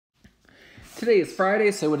Today is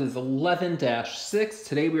Friday, so it is 11-6.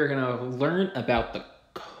 Today we are going to learn about the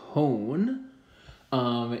cone.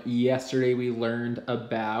 Yesterday we learned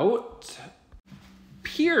about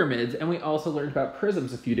pyramids, and we also learned about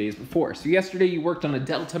prisms a few days before. So yesterday you worked on a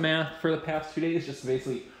delta math for the past 2 days, just to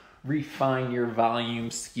basically refine your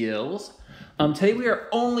volume skills. Today we are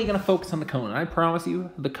only going to focus on the cone, and I promise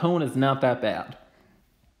you, the cone is not that bad.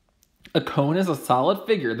 A cone is a solid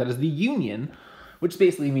figure that is the union, which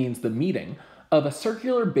basically means the meeting, of a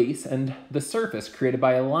circular base and the surface created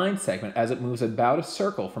by a line segment as it moves about a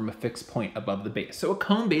circle from a fixed point above the base. So a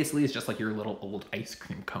cone basically is just like your little old ice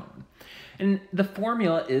cream cone. And the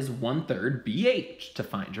formula is 1/3 BH to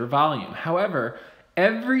find your volume. However,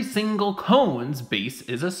 every single cone's base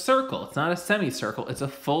is a circle. It's not a semicircle, it's a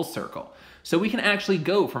full circle. So we can actually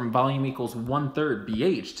go from volume equals 1/3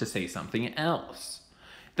 BH to say something else.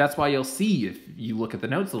 That's why you'll see, if you look at the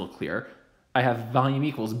notes a little clearer, I have volume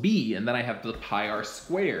equals B, and then I have the pi r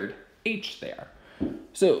squared h there.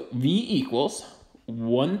 So V equals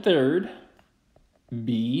 1/3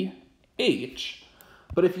 BH.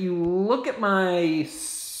 But if you look at my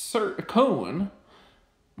cone,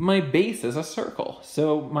 my base is a circle.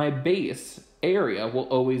 So my base area will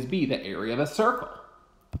always be the area of a circle.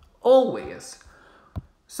 Always.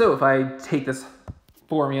 So if I take this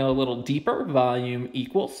formula a little deeper, volume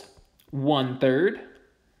equals 1/3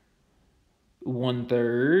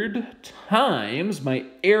 times my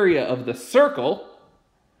area of the circle,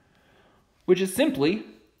 which is simply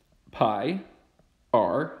pi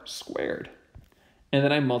r squared. And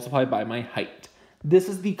then I multiply by my height. This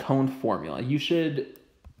is the cone formula. You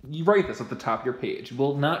write this at the top of your page.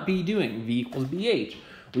 We'll not be doing V equals BH.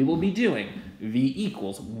 We will be doing V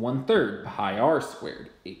equals 1/3 pi r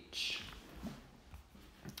squared h.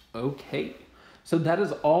 Okay, so that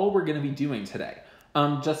is all we're going to be doing today.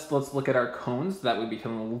 Just let's look at our cones. That way we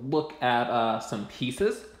can look at some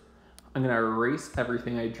pieces. I'm going to erase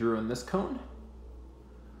everything I drew in this cone.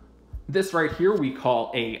 This right here we call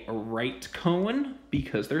a right cone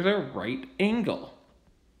because there's a right angle.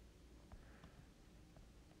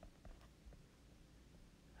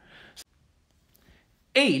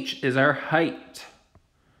 H is our height.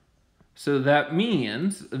 So that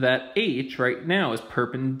means that H right now is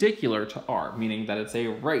perpendicular to R, meaning that it's a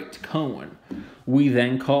right cone. We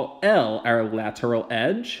then call L our lateral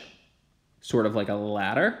edge, sort of like a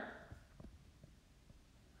ladder,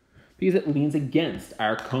 because it leans against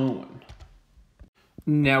our cone.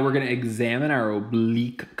 Now we're going to examine our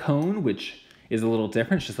oblique cone, which is a little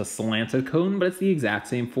different. It's just a slanted cone, but it's the exact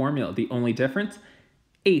same formula. The only difference,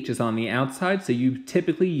 H is on the outside, so you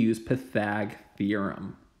typically use Pythagorean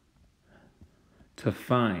theorem to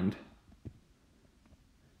find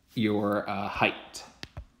your height.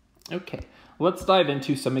 Okay, let's dive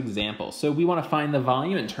into some examples. So we want to find the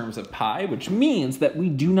volume in terms of pi, which means that we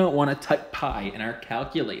do not want to type pi in our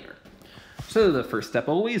calculator. So the first step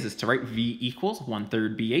always is to write V equals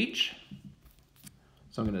 1/3 BH.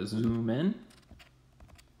 So I'm going to zoom in.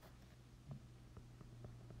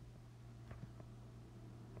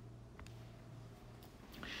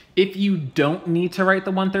 If you don't need to write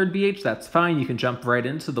the 1/3 BH, that's fine. You can jump right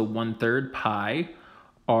into the 1/3 pi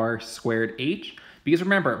r squared h. Because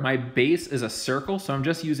remember, my base is a circle, so I'm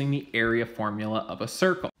just using the area formula of a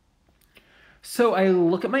circle. So I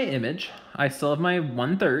look at my image. I still have my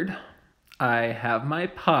 1/3. I have my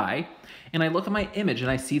pi. And I look at my image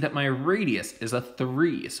and I see that my radius is a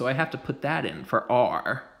 3. So I have to put that in for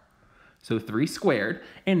r. So 3 squared.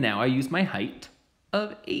 And now I use my height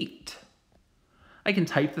of 8. I can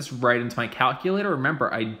type this right into my calculator.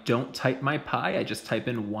 Remember, I don't type my pi. I just type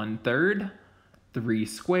in 1/3, 3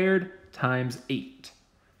 squared times 8.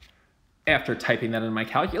 After typing that in my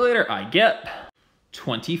calculator, I get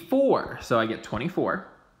 24. So I get 24.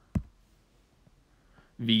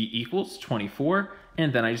 V equals 24.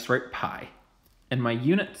 And then I just write pi. And my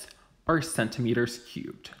units are centimeters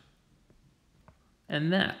cubed.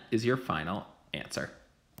 And that is your final answer.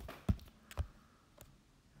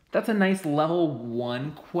 That's a nice level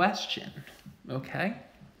 1 question, okay?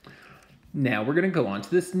 Now we're gonna go on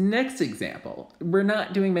to this next example. We're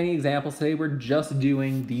not doing many examples today, we're just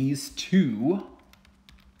doing these two.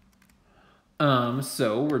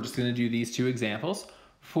 So we're just gonna do these 2 examples.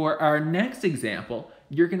 For our next example,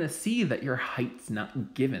 you're gonna see that your height's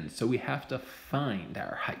not given, so we have to find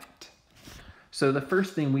our height. So the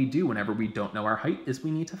first thing we do whenever we don't know our height is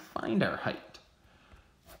we need to find our height.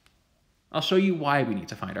 I'll show you why we need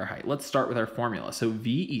to find our height. Let's start with our formula. So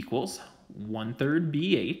V equals 1/3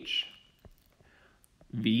 BH.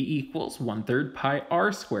 V equals 1/3 pi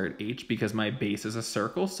r squared h because my base is a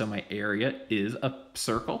circle, so my area is a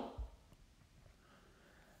circle.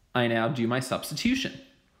 I now do my substitution.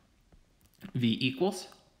 V equals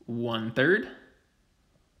 1/3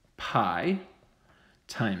 pi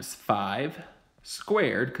times 5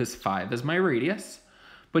 squared, because 5 is my radius.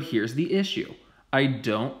 But here's the issue. I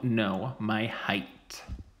don't know my height.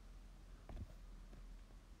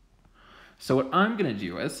 So what I'm going to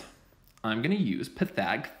do is I'm going to use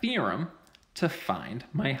Pythagorean theorem to find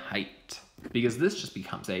my height, because this just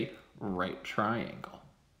becomes a right triangle.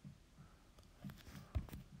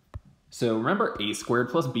 So remember, a squared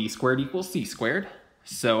plus b squared equals c squared.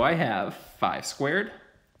 So I have 5 squared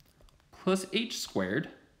plus h squared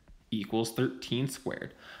equals 13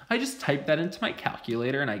 squared. I just type that into my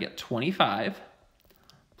calculator and I get 25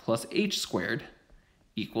 plus h squared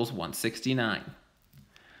equals 169.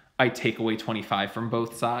 I take away 25 from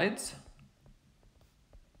both sides,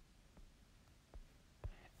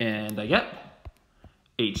 and I get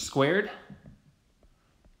h squared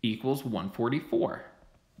equals 144.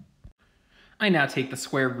 I now take the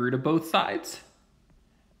square root of both sides,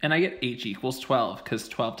 and I get h equals 12, because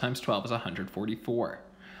 12 times 12 is 144.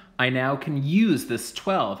 I now can use this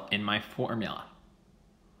 12 in my formula.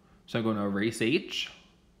 So I'm going to erase h,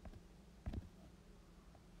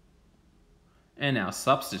 and now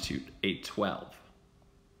substitute a 12.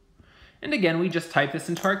 And again, we just type this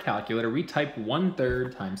into our calculator. We type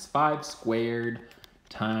 1/3 times 5 squared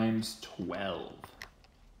times 12.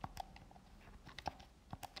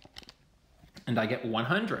 And I get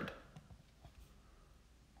 100.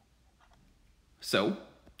 So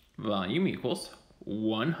volume equals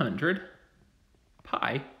 100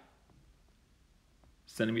 pi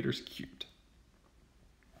centimeters cubed.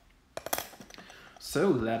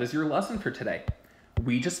 So that is your lesson for today.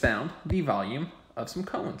 We just found the volume of some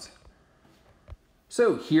cones.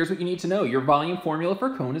 So here's what you need to know. Your volume formula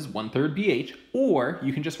for a cone is 1/3 BH, or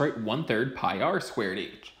you can just write 1/3 pi r squared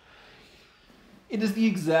h. It is the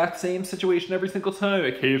exact same situation every single time.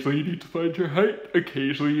 Occasionally you need to find your height.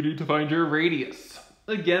 Occasionally you need to find your radius.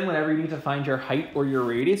 Again, whenever you need to find your height or your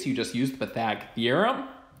radius, you just use the Pythagorean theorem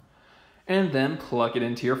and then plug it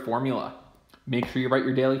into your formula. Make sure you write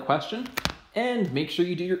your daily question and make sure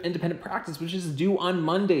you do your independent practice, which is due on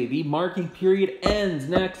Monday. The marking period ends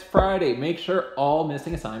next Friday. Make sure all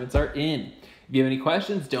missing assignments are in. If you have any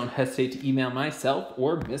questions, don't hesitate to email myself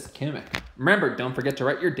or Miss Kimmick. Remember, don't forget to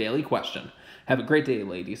write your daily question. Have a great day,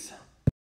 ladies.